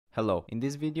Hello, in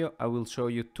this video I will show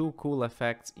you two cool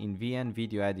effects in VN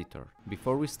Video Editor.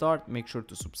 Before we start, make sure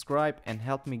to subscribe and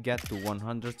help me get to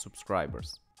 100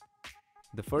 subscribers.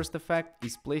 The first effect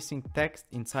is placing text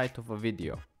inside of a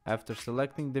video. After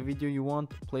selecting the video you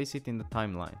want, place it in the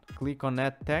timeline. Click on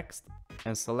Add Text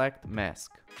and select Mask.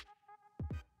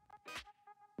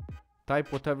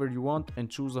 Type whatever you want and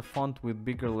choose a font with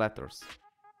bigger letters.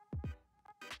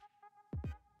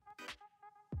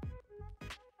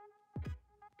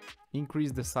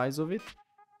 Increase the size of it.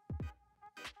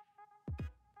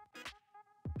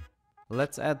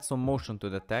 Let's add some motion to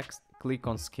the text. Click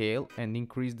on Scale and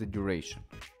increase the duration.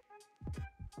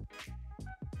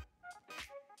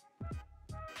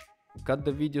 Cut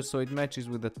the video so it matches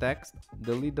with the text.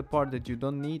 Delete the part that you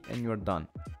don't need and you're done.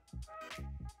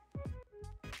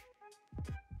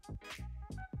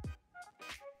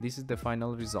 This is the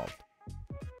final result.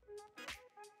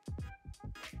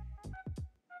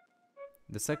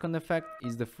 The second effect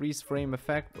is the freeze frame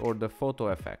effect or the photo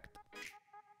effect.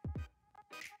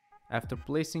 After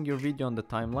placing your video on the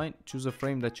timeline, choose a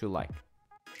frame that you like.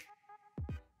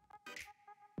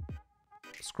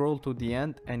 Scroll to the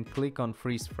end and click on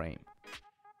freeze frame.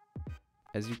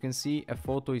 As you can see, a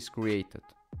photo is created.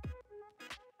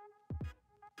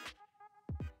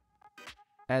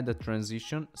 Add a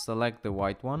transition, select the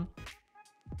white one.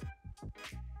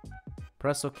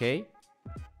 Press OK.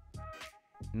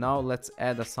 Now let's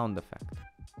add a sound effect.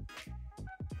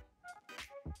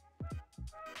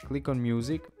 Click on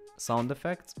Music, Sound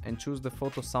Effects and choose the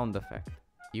photo sound effect.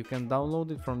 You can download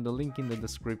it from the link in the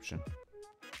description.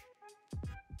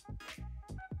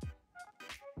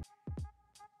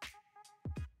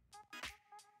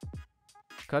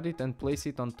 Cut it and place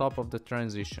it on top of the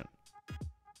transition.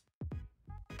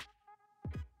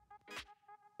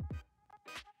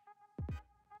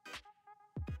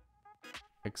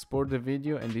 Export the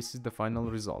video and this is the final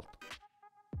result.